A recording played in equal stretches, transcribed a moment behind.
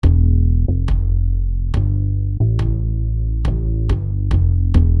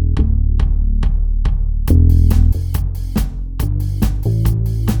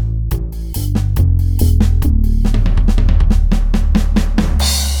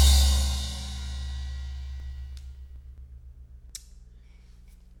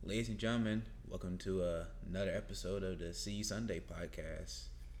Ladies and gentlemen, welcome to another episode of the See You Sunday podcast.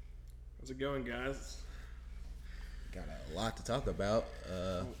 How's it going, guys? Got a lot to talk about.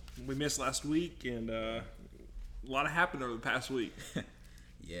 We missed last week, and a lot happened over the past week.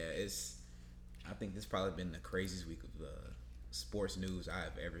 Yeah, I think this probably been the craziest week of sports news I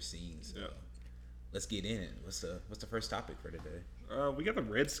have ever seen. So let's get in it. What's the first topic for today? We got the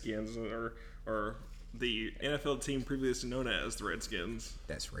Redskins, or the NFL team previously known as the Redskins.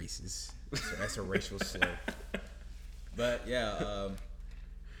 That's racist. So that's a racial slur. But yeah,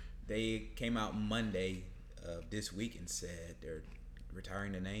 they came out Monday this week and said they're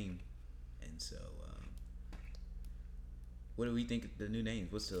retiring the name. And so, what do we think of the new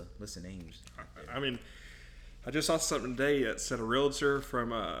names? What's the names? I mean, I just saw something today that said a realtor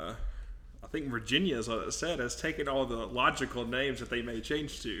from I think Virginia is what it said, has taken all the logical names that they may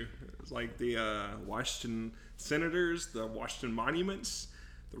change to. It's like the Washington Senators, the Washington Monuments,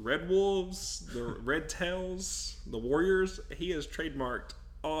 the Red Wolves, the Red Tails, the Warriors. He has trademarked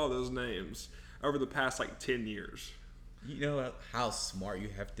all of those names over the past 10 years. You know how smart you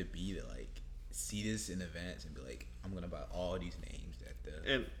have to be to see this in advance and be like, I'm gonna buy all these names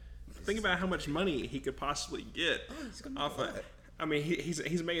and think about how much money he could possibly get off of. I mean,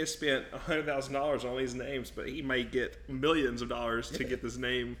 he's may have spent $100,000 on these names, but he may get millions of dollars to get this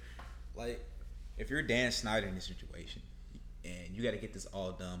name. Like, if you're Dan Snyder in this situation, and you got to get this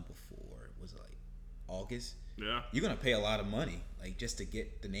all done before, was it August? Yeah. You're gonna pay a lot of money, just to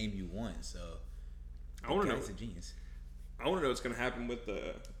get the name you want. So, I want to know. It's a genius. I want to know what's gonna happen with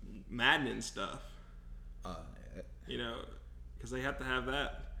the Madden and stuff. Because they have to have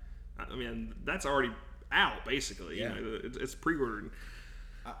that. I mean, that's already out basically. Yeah. It's pre-ordered.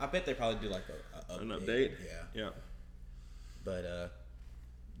 I bet they probably do an update. Yeah. But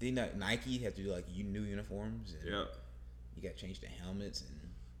Nike have to do new uniforms. And yeah. You got to change the helmets, and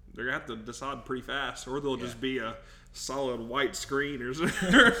they're gonna have to decide pretty fast, or they'll just be a solid white screen or something.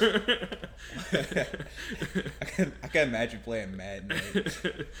 I can imagine playing Madden.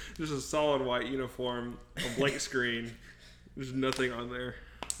 Just a solid white uniform, a blank screen. There's nothing on there.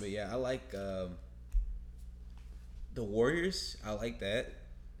 But yeah, I like the Warriors. I like that.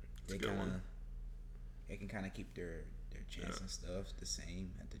 They can kind of keep their chants and stuff the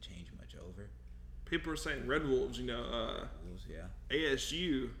same. Have to change much over. People are saying Red Wolves. Wolves, yeah.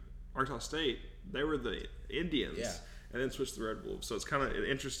 ASU, Arkansas State, they were the Indians, and then switched to the Red Wolves. So it's kind of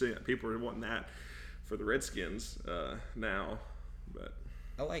interesting that people are wanting that for the Redskins now. But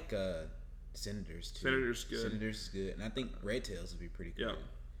I like Senators too. Senators good. Senators is good, and I think Red Tails would be pretty good. Yeah.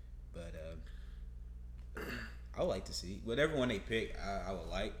 But I would like to see whatever one they pick. I would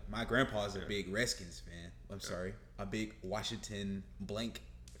like. My grandpa's a big Redskins fan. I'm sorry, a big Washington blank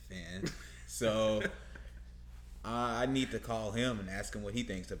fan. So I need to call him and ask him what he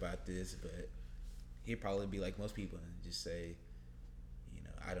thinks about this. But he'd probably be like most people and just say,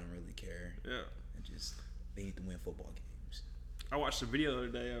 I don't really care. Yeah. And just they need to win football games. I watched a video the other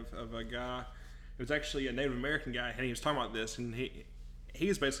day of a guy. It was actually a Native American guy, and he was talking about this, and he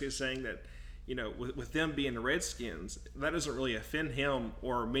was basically saying that, with them being the Redskins, that doesn't really offend him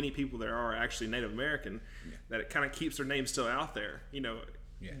or many people that are actually Native American, that it kind of keeps their name still out there,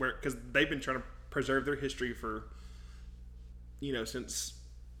 because they've been trying to preserve their history for, since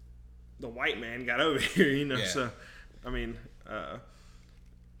the white man got over here, So, I mean,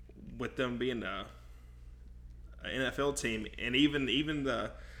 with them being a NFL team, and even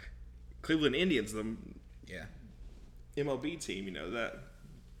the Cleveland Indians, the MLB team,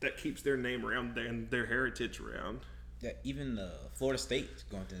 that keeps their name around and their heritage around. Yeah, even Florida State's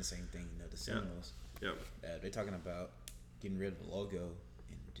going through the same thing. The Seminoles. Yep. They're talking about getting rid of the logo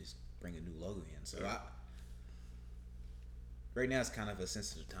and just bring a new logo in. So right now it's kind of a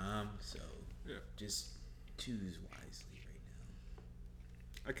sensitive time. So just choose wisely right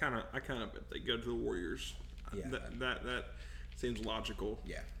now. I kind of bet they go to the Warriors. Yeah. That seems logical.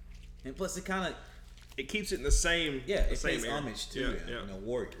 Yeah. And plus it keeps it in the same. Yeah, it same pays homage to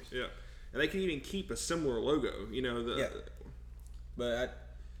Warriors. Yeah, and they can even keep a similar logo. But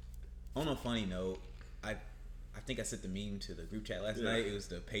on a funny note, I think I sent the meme to the group chat last night. It was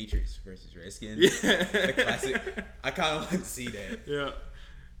the Patriots versus Redskins. Yeah. The classic. I kind of want to see that. Yeah.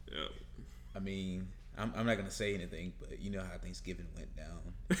 I mean, I'm not gonna say anything, but you know how Thanksgiving went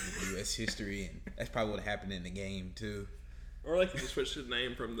down in U.S. history, and that's probably what happened in the game too. Or they could just switch the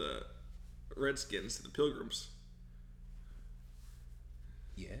name from the Redskins to the Pilgrims.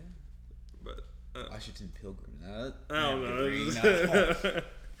 Yeah. But Washington Pilgrims. I don't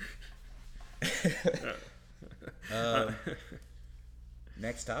know.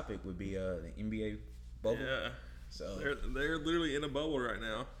 Next topic would be the NBA bubble. Yeah. So they're literally in a bubble right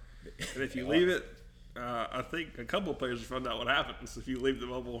now. And if you leave it, I think a couple of players have found out what happens if you leave the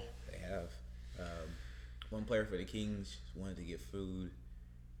bubble. They have. One player for the Kings wanted to get food,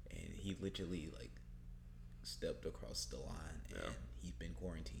 and he literally stepped across the line, and he's been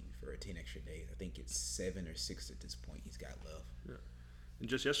quarantined for 10 extra days. I think it's 7 or 6 at this point he's got left. Yeah. And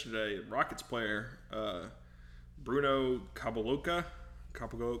just yesterday, Rockets player Bruno Caboclo, I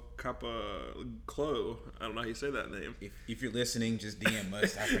don't know how you say that name. If you're listening, just DM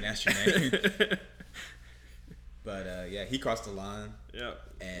us. I pronounce your name. But he crossed the line. Yeah,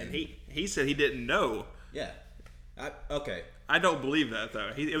 and he said he didn't know. Yeah. Okay. I don't believe that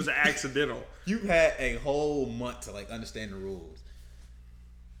though. It was accidental. You've had a whole month to understand the rules.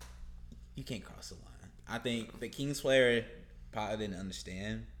 You can't cross the line. I think the Kings player probably didn't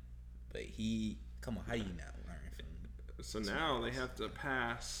understand, but come on, how do you not learn from? So now they have to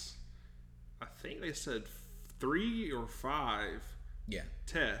pass. I think they said 3 or 5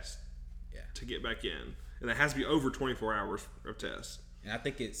 tests to get back in, and it has to be over 24 hours of tests. And I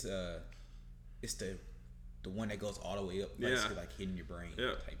think it's the one that goes all the way up, basically hitting your brain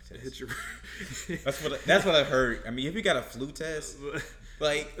type test. Hit your that's what I've heard. I mean, if you got a flu test,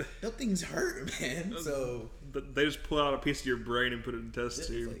 those things hurt, man. So they just pull out a piece of your brain and put it in a test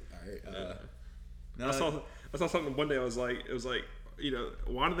tube. All right. I saw something one day. It was like,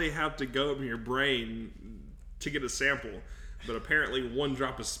 why do they have to go up in your brain to get a sample? But apparently, one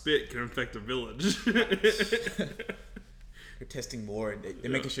drop of spit can infect a village. They're testing more.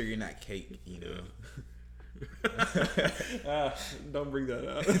 They're making sure you're not cake. Don't bring that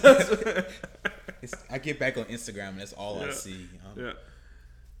up. I get back on Instagram and that's all I see.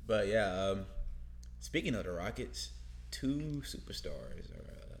 But speaking of the Rockets, 2 superstars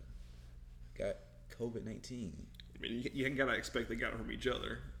got COVID-19. I mean, you gotta expect they got it from each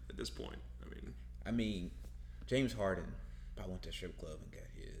other at this point. I mean, James Harden probably went to a strip club and got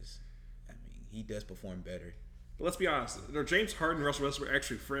his. I mean, he does perform better. But let's be honest. Are James Harden and Russell Westbrook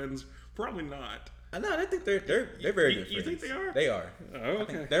actually friends? Probably not. I think they're very good friends. You think they are? They are. Oh, okay. I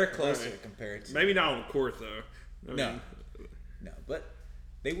think they're closer compared to. Maybe not on the court though. No, but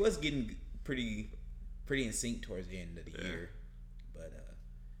they was getting pretty in sync towards the end of the year. But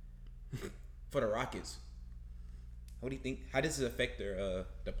for the Rockets, what do you think? How does it affect their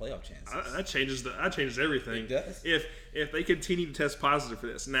the playoff chances? That changes everything. It does. If they continue to test positive for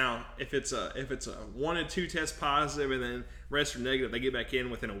this, now if it's a 1 and 2 test positive and then rest are negative, they get back in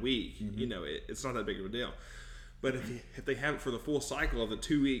within a week. Mm-hmm. It's not that big of a deal. But if they have it for the full cycle of the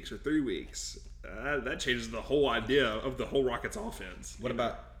 2 weeks or 3 weeks, that changes the whole idea of the whole Rockets offense. What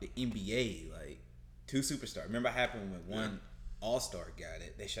about the NBA? 2 superstars. Remember what happened when one All-Star got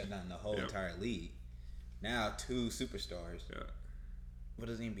it? They shut down the whole entire league. Now 2 superstars. Yeah. What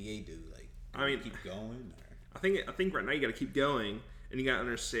does the NBA do? Keep going? Or? I think right now you got to keep going, and you got to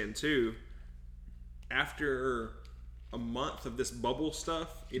understand too. After a month of this bubble stuff,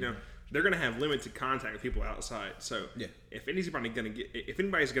 they're going to have limited contact with people outside. So if anybody's going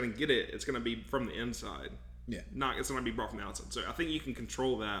to get it, it's going to be from the inside. Yeah. It's going to be brought from the outside. So I think you can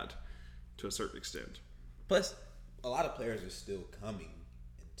control that to a certain extent. Plus, a lot of players are still coming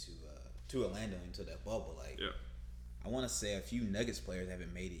to Orlando into that bubble. I want to say a few Nuggets players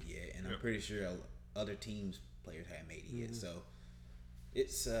haven't made it yet, and I'm pretty sure other teams players haven't made it yet. So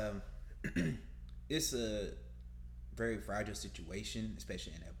it's a very fragile situation,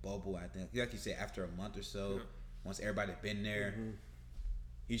 especially in that bubble. I think, like you said, after a month or so, once everybody's been there,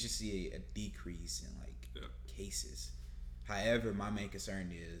 you should see a decrease in cases. However, my main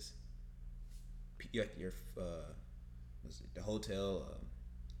concern is the hotel.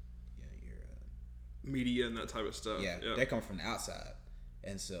 Media and that type of stuff. Yeah, they come from the outside,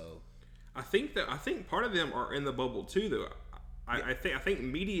 and so I think part of them are in the bubble too. Though I think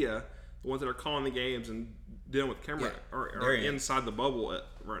media, the ones that are calling the games and dealing with camera, are inside the bubble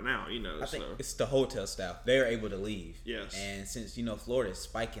right now. I think it's the hotel staff. They're able to leave. Yes, and since Florida is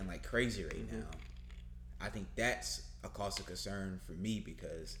spiking like crazy right now, I think that's a cause of concern for me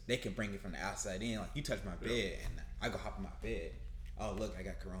because they can bring it from the outside in. Like you touch my bed and I go hop in my bed. Oh look, I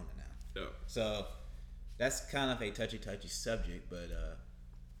got corona now. So. That's kind of a touchy subject, but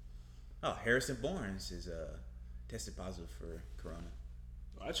Harrison Barnes is tested positive for corona.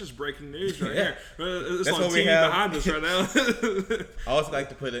 That's just breaking news right here. It's on TV behind us right now. I always like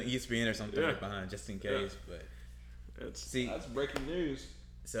to put an ESPN or something behind just in case, but that's breaking news.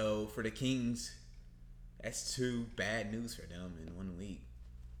 So for the Kings, that's 2 bad news for them in 1 week.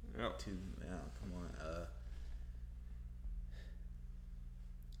 Yep. 2. Come on.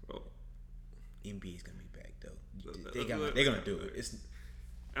 NBA's gonna be back though. They're gonna do it. It's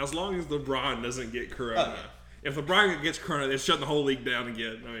as long as LeBron doesn't get corona. if LeBron gets corona, they're shutting the whole league down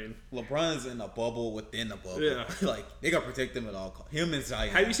again. I mean, LeBron's in a bubble within a bubble. Yeah. Like, they got to protect him at all costs. Him and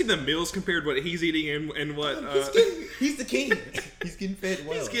Zion. have you seen the meals compared what he's eating and what? He's the king. He's getting fed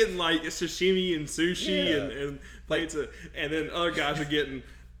well. He's getting like sashimi and sushi Yeah. and plates of, and then other guys are getting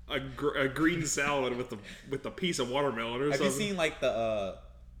a green salad with a piece of watermelon or Have something. you seen like the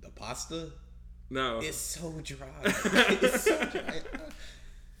pasta? No. It's so dry. It's so dry.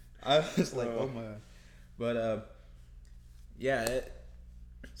 I was like, oh my. But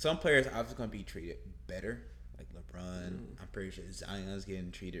some players are obviously gonna be treated better, like LeBron. I'm pretty sure Zion's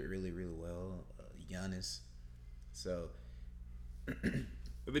getting treated really, really well. Giannis. So.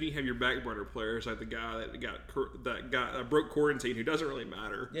 But then you have your back burner players, like the guy that broke quarantine, who doesn't really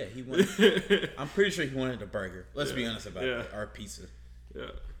matter. Yeah, he wanted. I'm pretty sure he wanted a burger. Let's be honest about it, or pizza.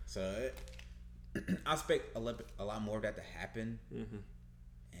 Yeah. So I expect a lot more of that to happen. Mm-hmm.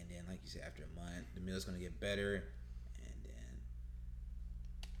 And then, like you said, after a month, the meal's gonna get better, and then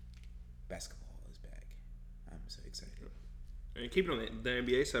basketball is back. I'm so excited. And keeping on the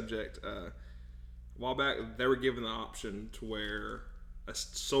NBA subject, a while back they were given the option to wear a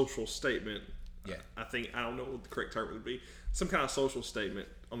social statement. Yeah. I don't know what the correct term would be. Some kind of social statement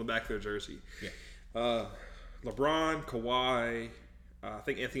on the back of their jersey. Yeah. LeBron, Kawhi, I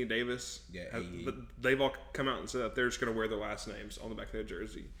think Anthony Davis. Yeah. They've all come out and said that they're just going to wear their last names on the back of their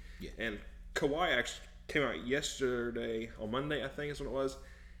jersey. Yeah. And Kawhi actually came out yesterday, on Monday, I think is when it was,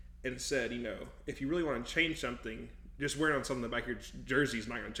 and said, if you really want to change something, just wearing on something on the back of your jersey is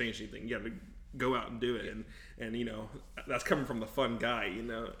not going to change anything. You got to go out and do it, and that's coming from the fun guy,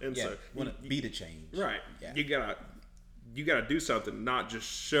 and so want to be the change, right? Yeah. You gotta do something, not just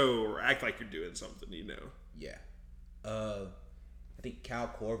show or act like you're doing something, Yeah. I think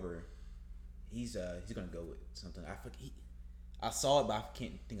Kyle Korver, he's gonna go with something. I saw it, but I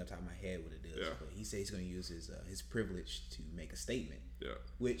can't think off the top of my head what it is. Yeah. But he said he's gonna use his privilege to make a statement. Yeah.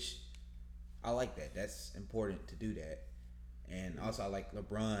 Which I like that. That's important to do that. And also I like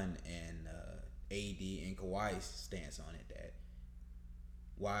LeBron and AD and Kawhi's stance on it, that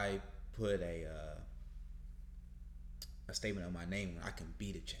why put a statement on my name when I can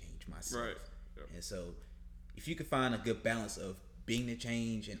be the change myself. Right. Yeah. And so if you can find a good balance of being the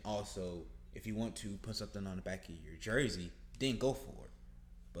change and also if you want to put something on the back of your jersey, then go for it.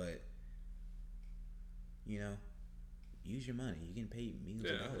 But use your money. You're getting paid millions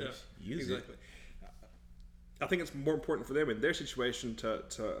of dollars. Yeah. Use exactly. I think it's more important for them in their situation to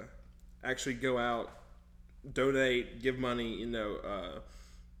actually go out, donate, give money,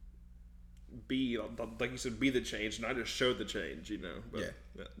 be, like you said, be the change, not just show the change, But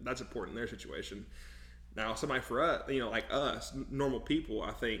that's important in their situation. Now, somebody for us, like us, normal people,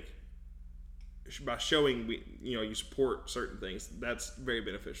 I think, by showing, you support certain things, that's very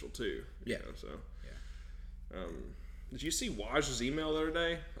beneficial too. Yeah. Did you see Waj's email the other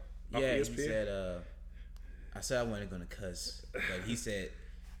day? Yeah, he said, I said I wasn't going to cuss, but he said,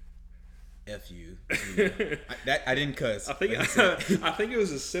 F you. I didn't cuss. I think it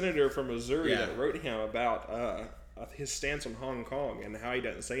was a senator from Missouri that wrote him about his stance on Hong Kong and how he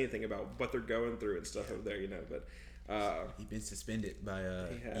doesn't say anything about what they're going through and stuff over there, But he's been suspended by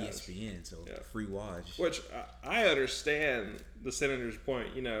ESPN, so free Waj. Which I understand the senator's point.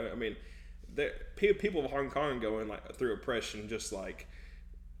 I mean, people of Hong Kong going through oppression, just like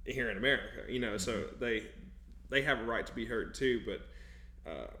here in America. Mm-hmm. So they have a right to be heard too, but.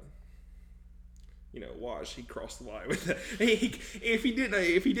 Waj, he crossed the line with that. If he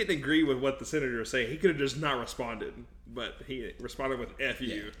didn't agree with what the senator was saying, he could have just not responded. But he responded with "F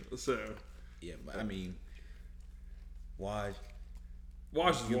you." Yeah. So yeah, but I mean, Waj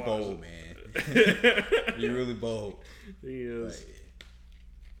is you're bold, man. You're really bold. He is.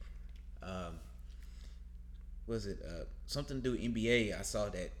 Was it something to do with NBA? I saw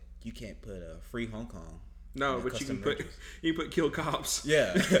that you can't put free Hong Kong. No, but you can put kill cops.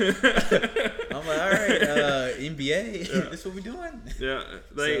 Yeah. I'm like, all right, NBA, this what we doing? Yeah,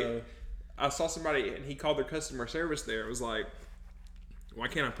 I saw somebody and he called their customer service there. It was like, why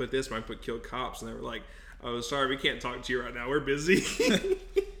can't I put this? Why I put kill cops? And they were like, oh, sorry, we can't talk to you right now. We're busy.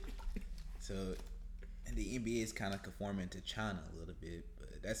 So, and the NBA is kind of conforming to China a little bit,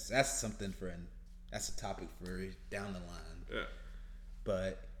 but that's something that's a topic for down the line. Yeah.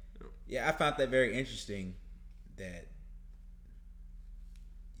 But yeah, I found that very interesting that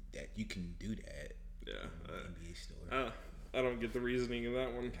you can do that. Yeah. In the NBA store. I don't get the reasoning of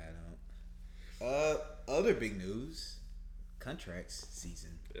that one. I don't. Other big news: contracts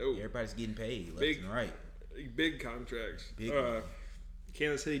season. Oh. Everybody's getting paid left and right. Big contracts.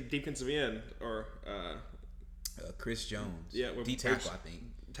 Kansas City defensive end or Chris Jones. Yeah, D tackle, I think.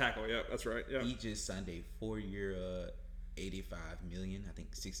 Tackle, yeah, that's right. Yeah. He just signed a 4-year, $85 million. I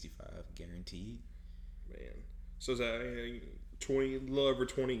think 65 guaranteed. Man, so is that a little over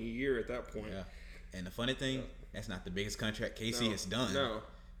 20 a year at that point? Yeah. And the funny thing, that's not the biggest contract Casey has done. No.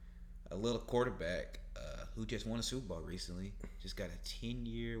 A little quarterback who just won a Super Bowl recently just got a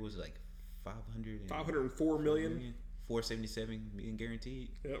 10-year. Was it like 504 million? 477 million guaranteed.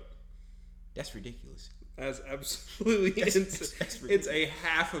 Yep. That's ridiculous. That's absolutely insane. It's a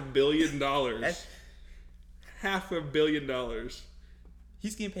 $500 million. $500 million.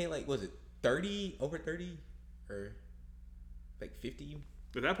 He's getting paid like, was it 30, over 30, or like 50?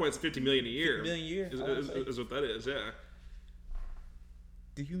 At that point, it's $50 million a year. $50 million a year is what that is. Yeah.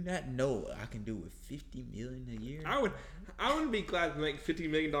 Do you not know what I can do with $50 million a year? I would be glad to make $50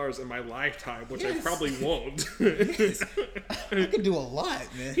 million in my lifetime, which I probably won't. Yes. I can do a lot,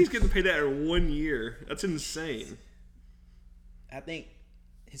 man. He's getting paid that in 1 year. That's insane. I think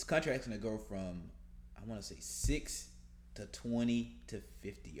his contract's gonna go from, I want to say 6 to 20 to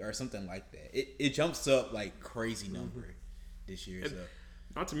 50 or something like that. It jumps up like crazy number this year. And so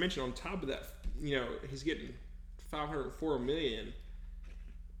not to mention, on top of that, he's getting $504 million.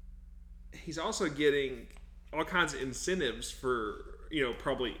 He's also getting all kinds of incentives for,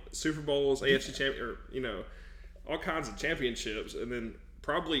 probably Super Bowls, AFC champion, or, all kinds of championships, and then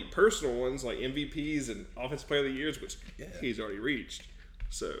probably personal ones like MVPs and Offensive Player of the Years, which he's already reached.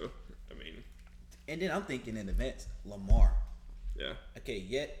 So, I mean. And then I'm thinking in advance, Lamar. Yeah. Okay,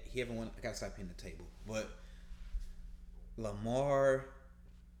 yet he haven't won. I gotta stop hitting the table. But Lamar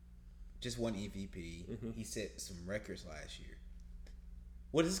just won MVP. Mm-hmm. He set some records last year.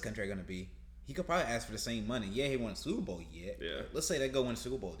 What is his contract going to be? He could probably ask for the same money. Yeah, he won a Super Bowl yet. Yeah. Let's say they go win a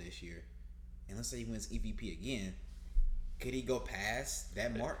Super Bowl this year. And let's say he wins MVP again. Could he go past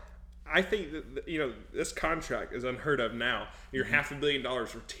that mark? I think that, this contract is unheard of now. You're $500 million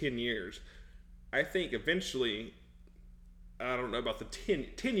for 10 years. I think eventually, I don't know about the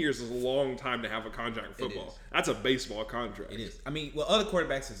 10 years is a long time to have a contract in football. That's a baseball contract. It is. I mean, well, other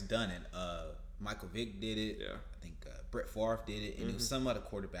quarterbacks has done it. Michael Vick did it. Yeah. I think Brett Favre did it. And it was some other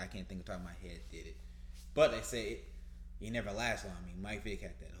quarterback, I can't think of the top of my head, did it. But they say it never lasts long. I mean, Mike Vick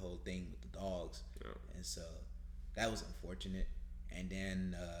had that whole thing with the dogs. Yeah. And so that was unfortunate. And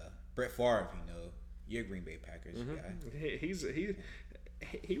then Brett Favre, you're a Green Bay Packers guy.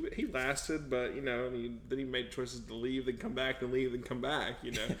 He lasted, but then he made choices to leave, then come back, then leave, then come back.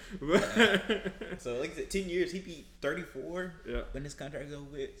 So like I said, 10 years, he'd be 34 when his contract's over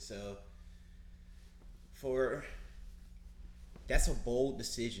with. So that's a bold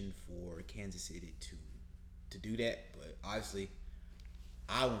decision for Kansas City to do that. But obviously,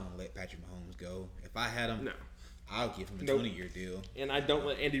 I want to let Patrick Mahomes go. If I had him, I'll give him a 20-year deal. And I don't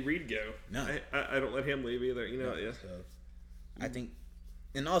let Andy Reid go. No, I don't let him leave either. So I think.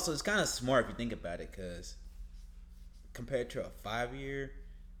 And also, it's kind of smart if you think about it, because compared to a 5-year,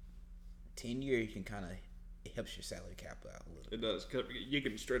 10-year, you can kind of, it helps your salary cap out a little bit. It does. You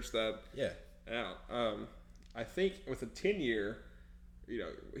can stretch that out. I think with a 10-year,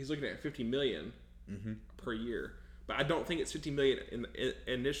 he's looking at $50 million per year. But I don't think it's $50 million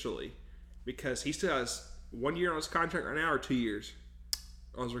initially, because he still has 1 year on his contract right now, or 2 years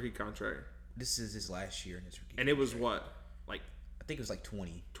on his rookie contract. This is his last year in his rookie contract. And it was what? I think it was like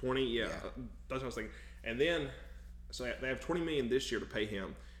 20. 20, yeah. That's what I was thinking. And then, so they have $20 million this year to pay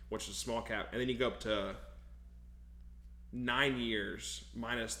him, which is a small cap. And then you go up to 9 years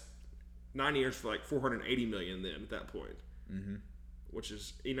minus 9 years for like $480 million then at that point. Mm-hmm. Which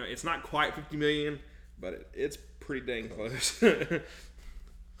is, it's not quite $50 million, but it's pretty dang close. They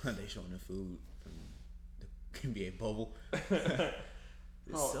showing the food from the NBA bubble.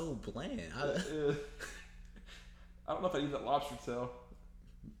 It's so bland. I don't know if I'd eat that lobster tail.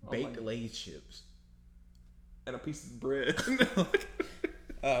 Baked Lay's chips. And a piece of bread.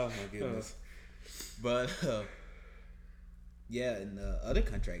 Oh my goodness. But, in other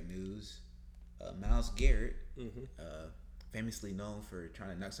contract news, Myles Garrett, famously known for trying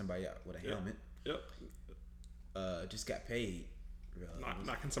to knock somebody out with a helmet, just got paid.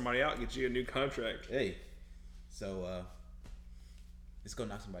 Knocking somebody out gets you a new contract. Hey. So, let's go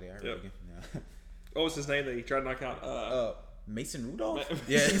knock somebody out again. What was his name that he tried to knock out? Mason Rudolph?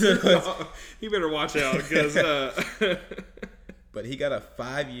 Yeah. He better watch out, because... But he got a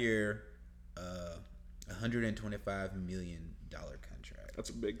 5-year, $125 million contract. That's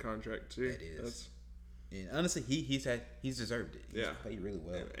a big contract, too. That is. And honestly, he's deserved it. He's played really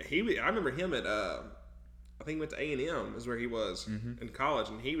well. I remember him at... I think he went to A&M is where he was in college,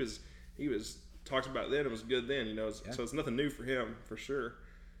 and he was talked about then. It was good then, So it's nothing new for him, for sure.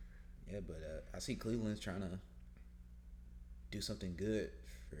 Yeah, but I see Cleveland's trying to do something good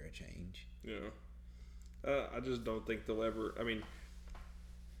for a change. Yeah. I just don't think they'll ever. I mean,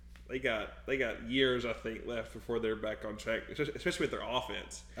 they got years, I think, left before they're back on track, especially with their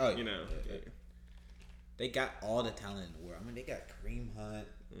offense. Oh, yeah. You know, They got all the talent in the world. I mean, they got Kareem Hunt,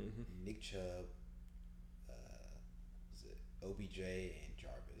 Nick Chubb, OBJ, and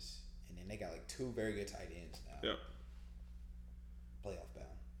Jarvis, and then they got like 2 very good tight ends now. Yep. Playoff bound.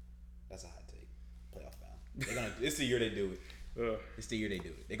 That's a hot take. Playoff bound. They're gonna. It's the year they do it. It's the year they do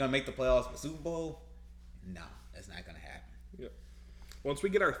it. They're gonna make the playoffs for Super Bowl. No, that's not gonna happen. Yep. Once we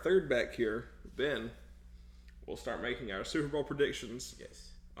get our third back here, then we'll start making our Super Bowl predictions. Yes.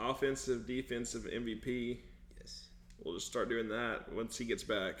 Offensive, defensive, MVP. Yes. We'll just start doing that once he gets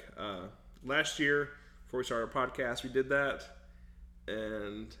back. Last year, before we started our podcast, we did that,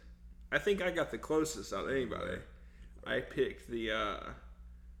 and I think I got the closest out of anybody. I picked I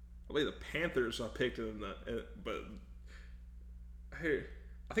believe the Panthers. I picked in but hey,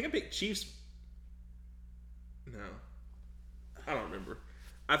 I think I picked Chiefs. No, I don't remember.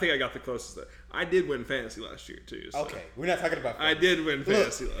 I think I got the closest. I did win fantasy last year too. So. Okay, we're not talking about fantasy. I did win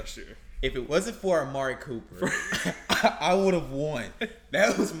fantasy last year. If it wasn't for Amari Cooper, I would have won.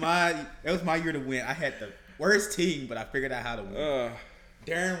 That was my year to win. I had the worst team, but I figured out how to win.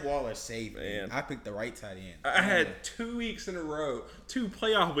 Darren Waller saved me. I picked the right tight end. I had 2 weeks in a row, 2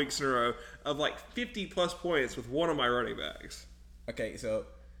 playoff weeks in a row of like 50-plus points with one of my running backs. Okay, so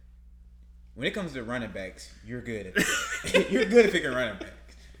when it comes to running backs, you're good at picking running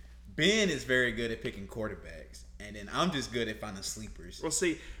backs. Ben is very good at picking quarterbacks, and then I'm just good at finding sleepers. Well,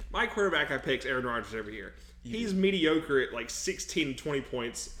 see, my quarterback I pick's Aaron Rodgers every year. He's mediocre at like 16 to 20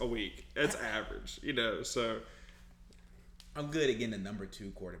 points a week. That's average, so... I'm good at getting the number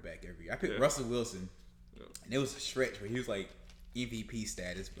 2 quarterback every year. I picked Russell Wilson, and it was a stretch where he was like EVP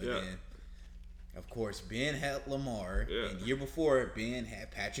status, but then, of course, Ben had Lamar, and the year before, Ben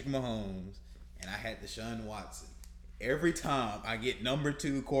had Patrick Mahomes, and I had Deshaun Watson. Every time I get number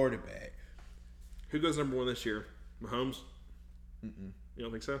 2 quarterback. Who goes number 1 this year? Mahomes? Mm-mm. You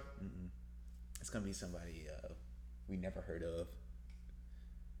don't think so? Mm-mm. It's going to be somebody we never heard of.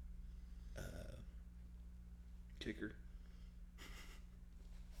 Kicker.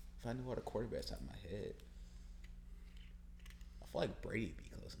 If I knew all the quarterbacks out of my head, I feel like Brady would be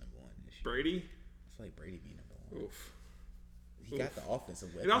close to number 1 this year. Brady? I feel like Brady would be number 1. Oof. He got the offensive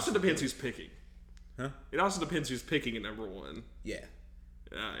weapons. It also depends who's picking. Huh? It also depends who's picking at number 1. Yeah.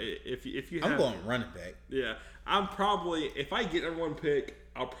 If you have, I'm going running back. Yeah. I'm probably, if I get number 1 pick,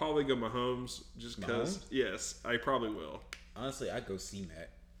 I'll probably go Mahomes just because. Yes, I probably will. Honestly, I'd go C-Mac.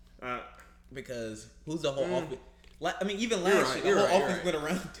 Because who's the whole offense? I mean, even last year, the whole offense went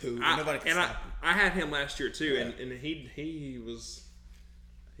around too. Nobody can stop him. I had him last year too, and he was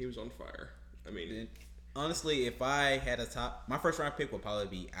on fire. I mean, honestly, if I had my first round pick would probably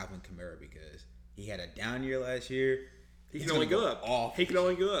be Alvin Kamara because he had a down year last year. He can only go up. He can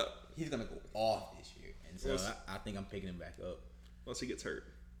only go up. He's gonna go off this year, and so I think I'm picking him back up once he gets hurt.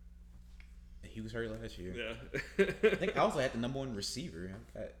 He was hurt last year. Yeah. I think I also had the number 1 receiver.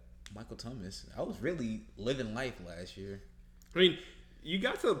 I got Michael Thomas. I was really living life last year. I mean, you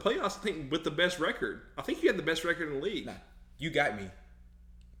got to the playoffs, I think, with the best record. I think you had the best record in the league. Nah, you got me.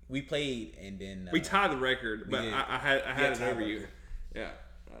 We played, and then... we tied the record, but I had it over you. Yeah,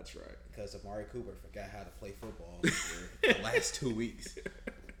 that's right. Because Amari Cooper forgot how to play football for the last 2 weeks.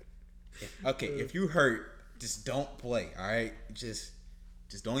 If you hurt, just don't play, all right? Just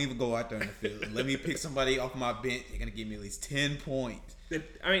don't even go out there in the field. And let me pick somebody off my bench. You're going to give me at least 10 points.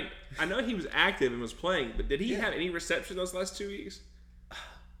 I mean, I know he was active and was playing, but did he have any reception those last 2 weeks?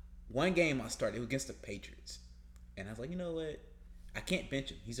 One game I started, it was against the Patriots. And I was like, you know what? I can't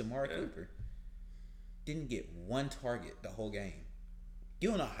bench him. He's Amari Cooper. Didn't get 1 target the whole game. You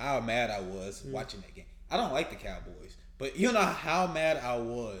don't know how mad I was watching that game. I don't like the Cowboys, but you don't know how mad I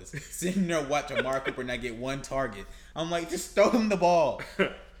was sitting there watching Amari Cooper not get 1 target. I'm like, just throw him the ball.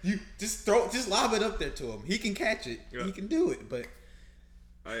 You just lob it up there to him. He can catch it. Yeah. He can do it. But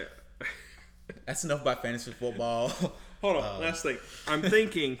that's enough about fantasy football. Hold on, last thing. I'm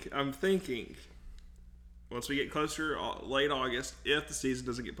thinking. Once we get closer, late August, if the season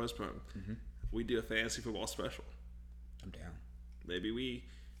doesn't get postponed, we do a fantasy football special. I'm down. Maybe we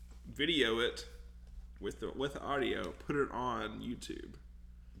video it with audio, put it on YouTube.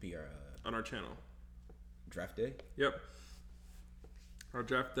 Be our on our channel. Draft day. Yep. Our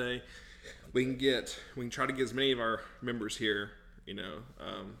draft day. We can try to get as many of our members here. I'm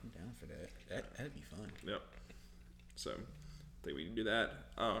down for that. That'd be fun. Yep. So, I think we can do that.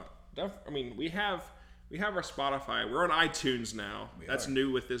 We have our Spotify. We're on iTunes now. That's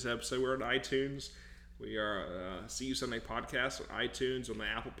new with this episode. We're on iTunes. We are See You Sunday Podcast on iTunes, on the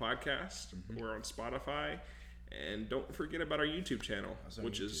Apple Podcast. We're on Spotify. And don't forget about our YouTube channel,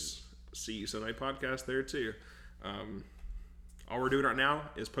 which is See You Sunday Podcast there too. All we're doing right now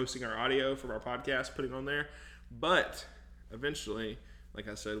is posting our audio from our podcast, putting it on there. But eventually, like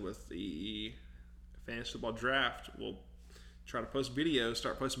I said, with the fantasy football draft, we'll try to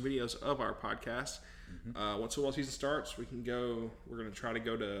start posting videos of our podcast. Once football season starts, we're going to try to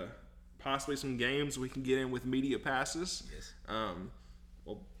go to possibly some games we can get in with media passes. Yes.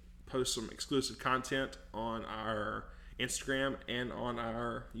 We'll post some exclusive content on our Instagram and on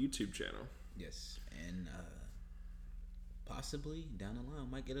our YouTube channel. Yes. And possibly down the line,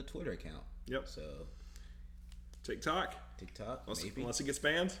 might get a Twitter account. Yep. So TikTok, maybe. Unless it gets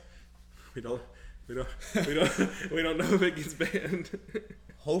banned, we don't know if it gets banned.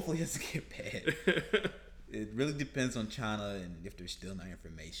 Hopefully, it doesn't get banned. It really depends on China and if there's still no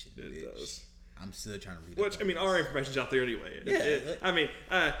information. It does. I'm still trying to read. Which, I mean, all our information's out there anyway.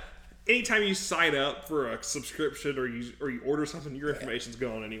 Anytime you sign up for a subscription or you order something, your information's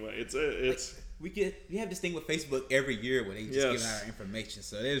gone anyway. It's we have this thing with Facebook every year where they just give out our information.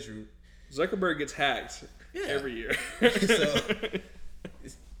 So there's Zuckerberg gets hacked every year. So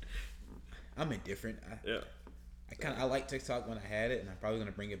I'm indifferent. I like TikTok when I had it, and I'm probably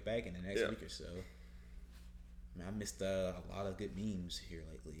gonna bring it back in the next week or so. I missed a lot of good memes here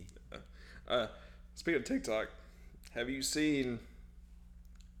lately. Speaking of TikTok, have you seen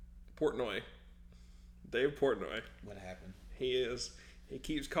Portnoy? Dave Portnoy. What happened? He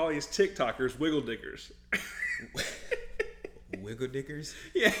keeps calling his TikTokers wiggle dickers. Wiggle dickers?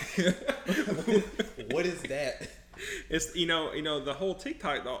 Yeah. What is that? It's the whole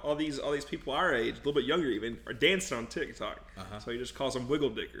TikTok. All these people our age, a little bit younger even, are dancing on TikTok. So he just calls them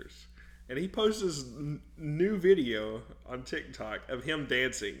wiggle dickers. And he posts this new video on TikTok of him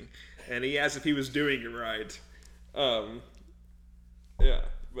dancing, and he asked if he was doing it right. But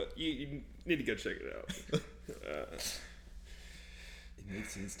you need to go check it out. It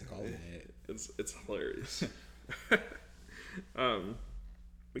makes sense to call it that. It's hilarious.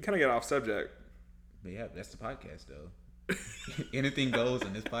 We kind of got off subject. But yeah, that's the podcast though. Anything goes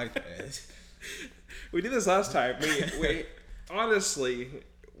on this podcast. We did this last time. We honestly,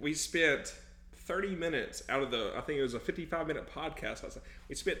 we spent 30 minutes out of I think it was a 55-minute podcast last time.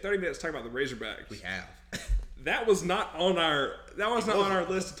 We spent 30 minutes talking about the Razorbacks. We have. That was not on our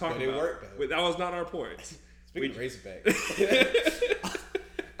list to talk about. It worked though. That was not our point. Speaking of Razorbacks,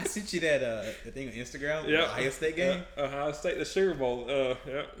 I sent you that the thing on Instagram. The Ohio State game. Ohio State, the Sugar Bowl. I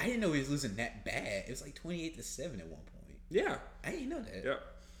didn't know he was losing that bad. It was like 28-7 at one point. Yeah, I didn't know that. Yeah.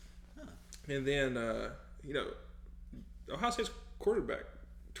 Huh. And then Ohio State's quarterback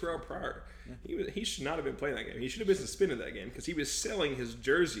Terrell Pryor, he should not have been playing that game. He should have been suspended that game because he was selling his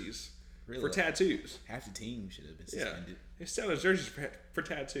jerseys for tattoos. Half the team should have been suspended. Yeah, he's selling his jerseys for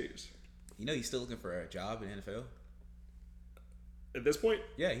tattoos. You know he's still looking for a job in the NFL? At this point?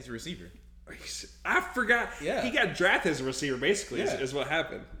 Yeah, he's a receiver. I forgot. Yeah. He got drafted as a receiver, basically, is what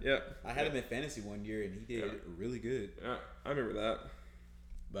happened. Yeah. I had him in fantasy one year, and he did really good. Yeah, I remember that.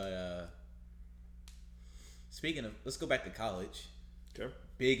 But speaking of, let's go back to college. Okay.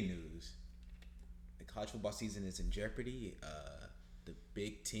 Big news. The college football season is in jeopardy. The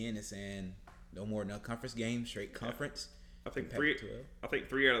Big Ten is saying no more non-conference games, straight conference. I think three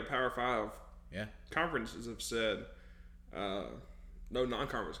out of the Power 5 conferences have said no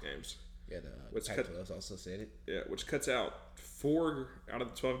non-conference games. Yeah, the Pac-12 also said it. Yeah, which cuts out 4 out of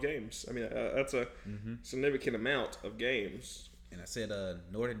the 12 games. I mean, that's a significant amount of games. And I said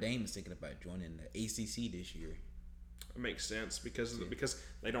Notre Dame is thinking about joining the ACC this year. It makes sense because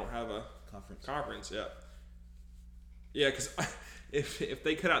they don't have a conference. Yeah, because if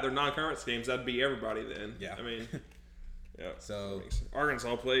they cut out their non-conference games, that'd be everybody then. Yeah. I mean, yeah. So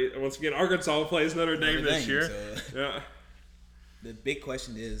Arkansas plays Notre Dame this year. So, The big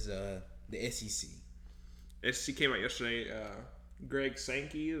question is the SEC. SEC came out yesterday. Greg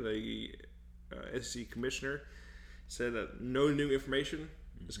Sankey, the SEC commissioner, said that no new information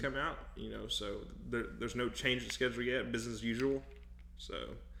has come out. So there's no change in schedule yet. Business as usual. So,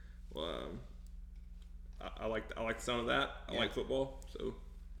 I like the sound of that. I like football. So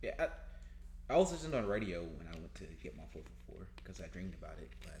yeah, I was listening on the radio when I went to get my 444 because I dreamed about it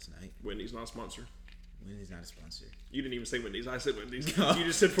last night. Wendy's not a sponsor. Wendy's not a sponsor. You didn't even say Wendy's. I said Wendy's. No. You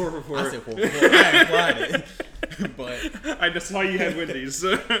just said 444. I said 444. I implied it. But I just saw you had Wendy's.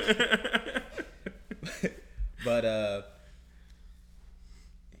 But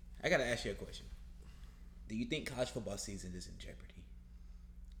I gotta ask you a question. Do you think college football season is in jeopardy?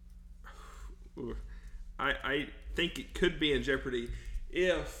 I think it could be in jeopardy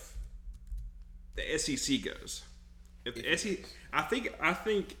if the SEC goes. If the SEC, I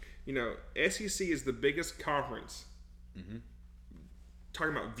think SEC is the biggest conference. Mm-hmm.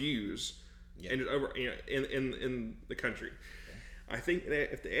 Talking about views, and over in the country. Okay. I think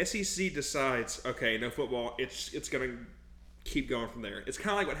that if the SEC decides, okay, no football, it's gonna keep going from there. It's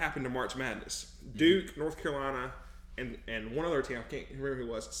kind of like what happened to March Madness. Mm-hmm. Duke, North Carolina, and one other team, I can't remember who it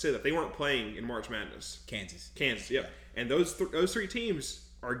was, said that they weren't playing in March Madness. Kansas, yeah. And those three teams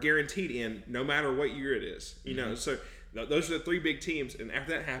are guaranteed in no matter what year it is. You know, so those are the three big teams. And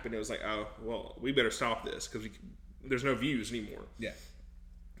after that happened, it was like, oh, well, we better stop this because there's no views anymore. Yeah.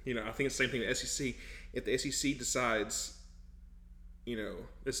 You know, I think it's the same thing with the SEC. If the SEC decides,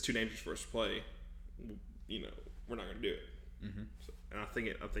 it's too dangerous for us to play, we're not going to do it. Mm-hmm. So, and I think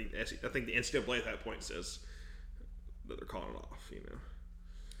the NCAA at that point says that they're calling it off.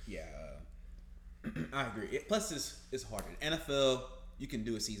 Yeah, I agree. Plus, it's harder. NFL, you can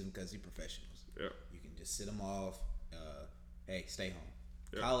do a season because you're professionals. Yeah, you can just sit them off. Hey, stay home.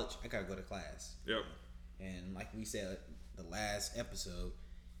 Yep. College, I gotta go to class. Yep. And like we said the last episode,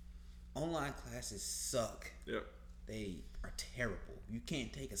 online classes suck. Yep. They are terrible. You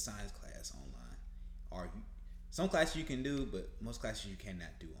can't take a science class online. Some classes you can do, but most classes you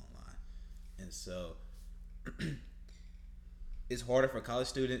cannot do online. And so it's harder for college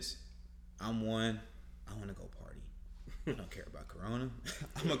students. I'm one. I want to go party. I don't care about Corona.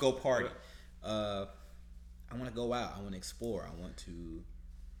 I'm gonna go party. I want to go out. I want to explore. I want to,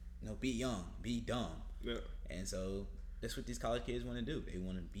 be young, be dumb. Yeah. And so that's what these college kids want to do. They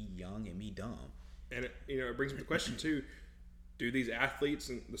want to be young and be dumb. And it brings up the question too: do these athletes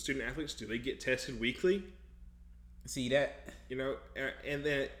and the student athletes do they get tested weekly? See that? And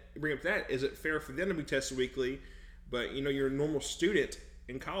then bring up that: is it fair for them to be tested weekly, but you're a normal student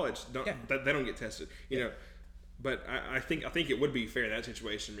in college that they don't get tested? But I think it would be fair in that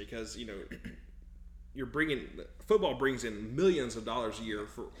situation because football brings in millions of dollars a year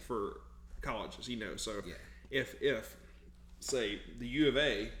for colleges. So if say the U of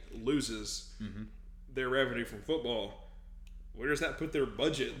A loses their revenue from football, where does that put their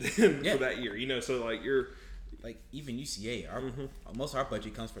budget then for that year? So you're like even UCA, most of our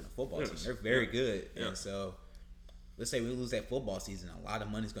budget comes from the football team. They're very good, and so let's say we lose that football season, a lot of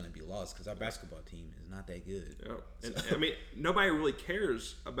money is going to be lost because our basketball team is not that good. Yeah. So. And nobody really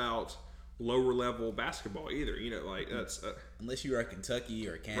cares about lower level basketball either. That's unless you are Kentucky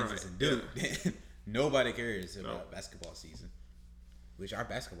or Kansas and Duke, then nobody cares about basketball season. Which our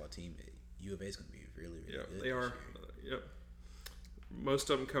basketball team at U of A is going to be really, really good. They are. Yep. Most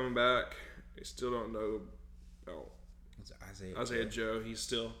of them coming back. They still don't know. Oh, Isaiah Joe. He's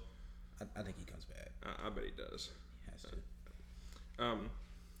still. I think he comes back. I bet he does. He has to.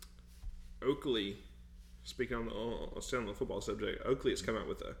 Oakley. Speaking on the football subject, Oakley has come out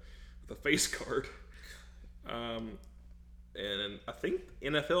with a face card, and I think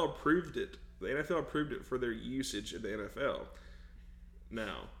NFL approved it. The NFL approved it for their usage in the NFL.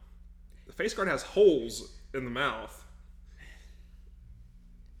 Now, the face guard has holes in the mouth.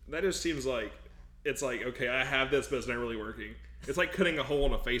 That just seems like it's like, okay, I have this, but it's not really working. It's like cutting a hole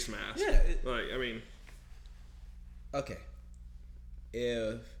in a face mask. Yeah. Okay.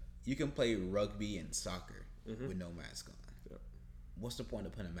 If you can play rugby and soccer with no mask on, what's the point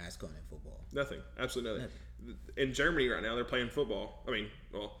of putting a mask on in football? Nothing. Absolutely nothing. In Germany right now, they're playing football. They're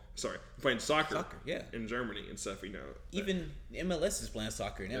playing soccer. Soccer, yeah. In Germany and stuff, Even MLS is playing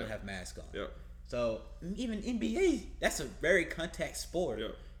soccer and they don't have masks on. Yep. So even NBA, that's a very contact sport.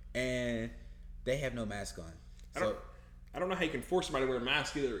 Yep. And they have no mask on. I don't know how you can force somebody to wear a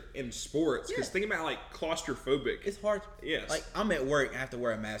mask either in sports. Because think about claustrophobic. It's hard. Yes. Like I'm at work, I have to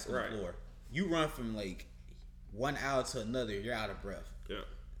wear a mask on the floor. You run from one aisle to another, you're out of breath. Yeah.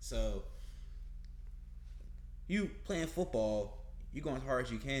 So you playing football, you going as hard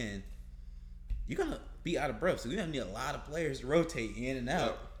as you can. You're gonna be out of breath, so you're gonna need a lot of players to rotate in and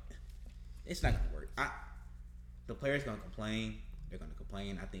out. It's not gonna work. The players gonna complain. They're gonna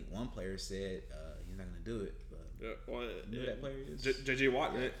complain. I think one player said he's not gonna do it. Who that player is? J.J.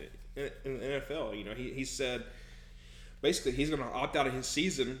 Watt in the NFL. He said basically he's gonna opt out of his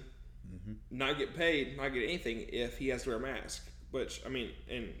season, not get paid, not get anything if he has to wear a mask. Which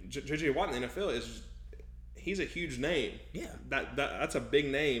and J.J. Watt in the NFL he's a huge name. Yeah, that's a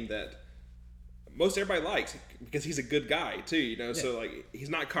big name that most everybody likes because he's a good guy too. Yeah. So he's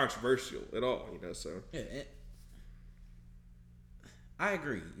not controversial at all. So yeah. I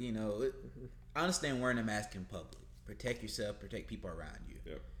agree. I understand wearing a mask in public. Protect yourself, protect people around you.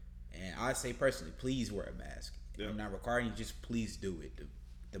 Yep. And I say personally, please wear a mask. Yep. I'm not requiring you, just please do it.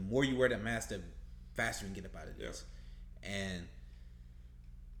 The more you wear that mask, the faster you can get up out of this. Yep. And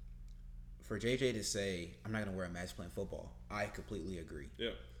for JJ to say, I'm not going to wear a mask playing football, I completely agree.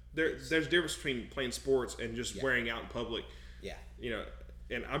 Yeah. There's a difference between playing sports and just wearing out in public. Yeah. You know,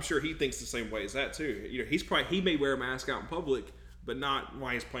 and I'm sure he thinks the same way as that too. You know, he may wear a mask out in public, but not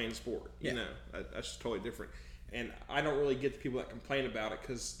while he's playing sport. You know, that's just totally different. And I don't really get the people that complain about it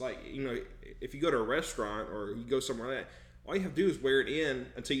because, like, you know, if you go to a restaurant or you go somewhere like that, all you have to do is wear it in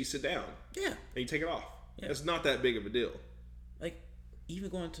until you sit down. Yeah. And you take it off. Yeah. It's not that big of a deal. Like, even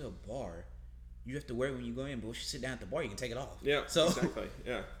going to a bar, you have to wear it when you go in, but once you sit down at the bar, you can take it off. Yeah, so exactly.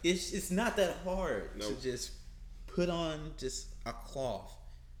 Yeah. It's not that hard Nope. to just put on just a cloth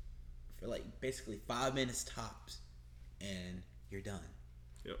for like basically 5 minutes tops, and you're done.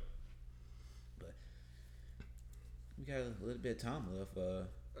 Yep. But we got a little bit of time left.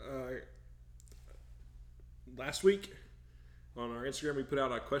 Last week on our Instagram, we put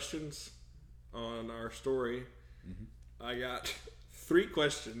out our questions on our story. Mm-hmm. I got 3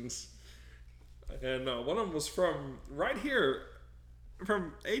 questions, and one of them was from right here,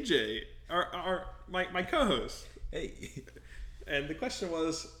 from AJ, my co-host. Hey, and the question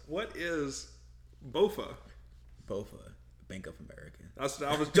was, "What is BOFA?" BOFA, Bank of America. That's what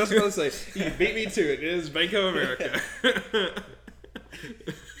I was just going to say. You beat me to it. It is Bank of America.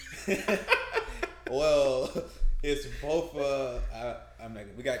 Well, it's BOFA. I'm not.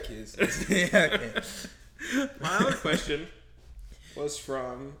 We got kids. Okay. My other question was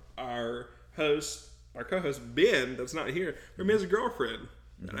from our co-host Ben, that's not here, from his girlfriend.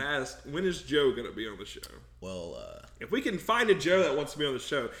 And I asked, when is Joe going to be on the show? Well, if we can find a Joe that wants to be on the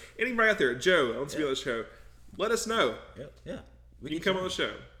show, anybody out there, Joe that wants to be on the show, let us know. Yeah. You can come on the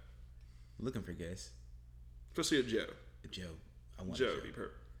show. Looking for guests. Especially a Joe. Joe. I want Joe. Be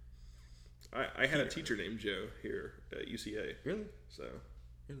perfect. I had a teacher named Joe here at UCA. Really? So,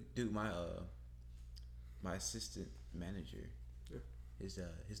 dude, my assistant manager, his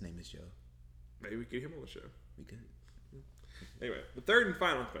name is Joe. Maybe we could get him on the show. We could. Anyway, the third and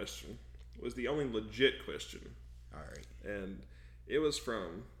final question was the only legit question. All right. And it was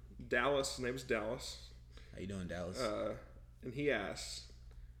from Dallas. His name is Dallas. How you doing, Dallas? And he asks,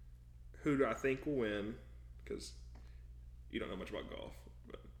 who do I think will win? Because you don't know much about golf.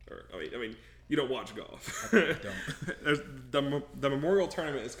 I mean, you don't watch golf. I don't. The Memorial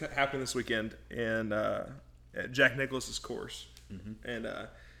Tournament is happening this weekend at Jack Nicklaus's course. Mm-hmm. And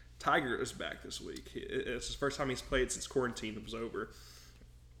Tiger is back this week. It's his first time he's played since quarantine was over.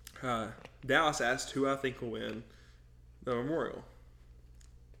 Dallas asked who I think will win the Memorial.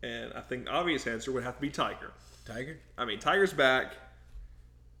 And I think the obvious answer would have to be Tiger. Tiger? I mean, Tiger's back.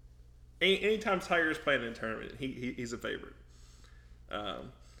 Anytime Tiger's playing in a tournament, he's a favorite.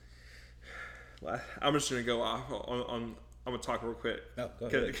 I'm just going to go off on I'm going to talk real quick. No, go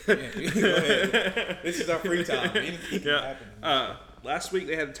ahead. Go ahead. This is our free time. Anything can happen. Last week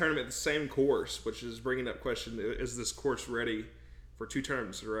they had a tournament at the same course, which is bringing up question, is this course ready for 2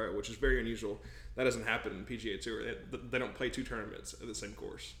 tournaments in a row, which is very unusual. That doesn't happen in PGA Tour. They don't play 2 tournaments at the same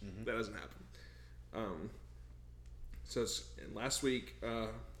course. Mm-hmm. That doesn't happen. And last week,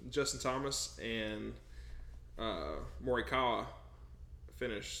 Justin Thomas and Morikawa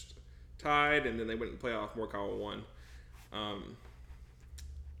finished tied, and then they went in the playoff. Morikawa won.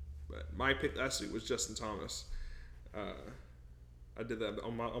 But my pick last week was Justin Thomas. I did that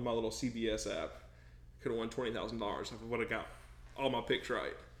on my little CBS app. Could have won $20,000 if I would have got all my picks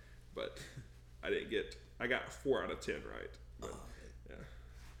right, but I didn't get. I got 4 out of 10 right. But,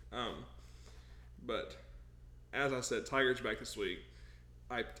 yeah. But as I said, Tiger's back this week.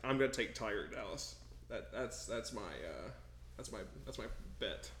 I'm gonna take Tiger at Dallas. That's my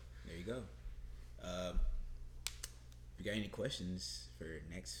bet. There you go. If you got any questions for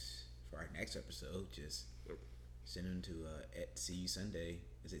our next episode, just send them to at See You Sunday.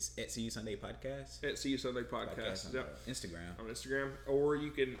 Is it at See You Sunday Podcast? At See You Sunday Podcast. On Yep. Instagram. On Instagram, or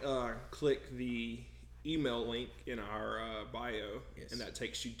you can click the email link in our bio, yes. and that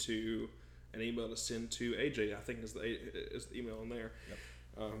takes you to an email to send to AJ. I think is the email in there.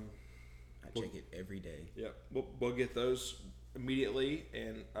 Yep. I check it every day. Yep. We'll get those immediately,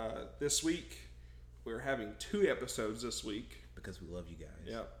 and this week we're having 2 episodes this week because we love you guys.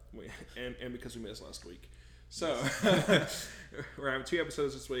 Yep. And because we missed last week. So we're having 2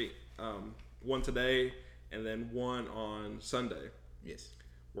 episodes this week. One today, and then one on Sunday. Yes.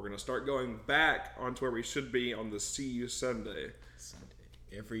 We're going to start going back onto where we should be on the See You Sunday.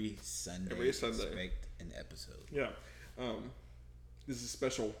 Every Sunday. Expect an episode. Yeah. This is a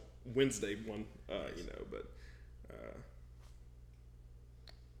special Wednesday one, but...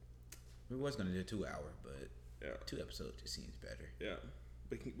 we was going to do a 2-hour, but yeah. 2 episodes just seems better. Yeah.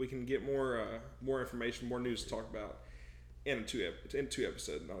 We can get more information, more news to talk about. in two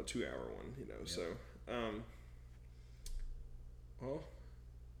episodes, not a 2-hour one. You know, Yep. so well,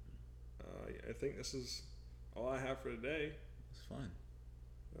 I think this is all I have for today. It's fun.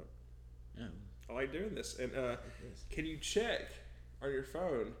 Yep. Yeah. I like doing this. And This. can you check on your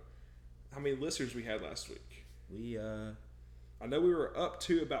phone how many listeners we had last week? We I know we were up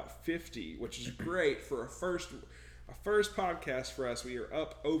to about 50, which is great for a first podcast for us. We are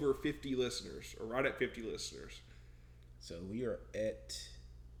up over 50 listeners, or right at 50 listeners. So we are at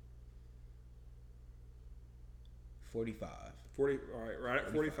 45. 40. All right, right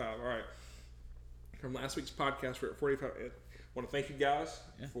at 45. All right. From last week's podcast, we're at 45. I want to thank you guys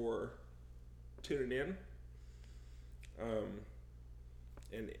for tuning in.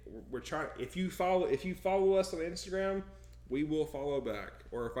 And we're trying. If you follow us on Instagram, we will follow back.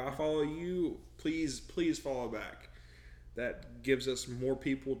 Or if I follow you, please follow back. That gives us more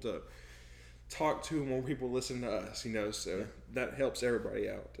people to talk to, more people listen to us. You know, so that helps everybody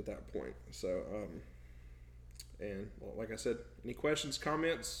out at that point. So, and well, like I said, any questions,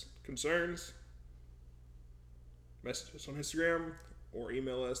 comments, concerns, message us on Instagram or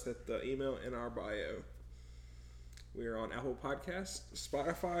email us at the email in our bio. We are on Apple Podcasts,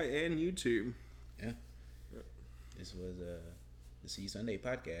 Spotify, and YouTube. Yeah. This was the See You Sunday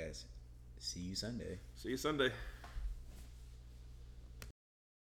podcast. See you Sunday. See you Sunday.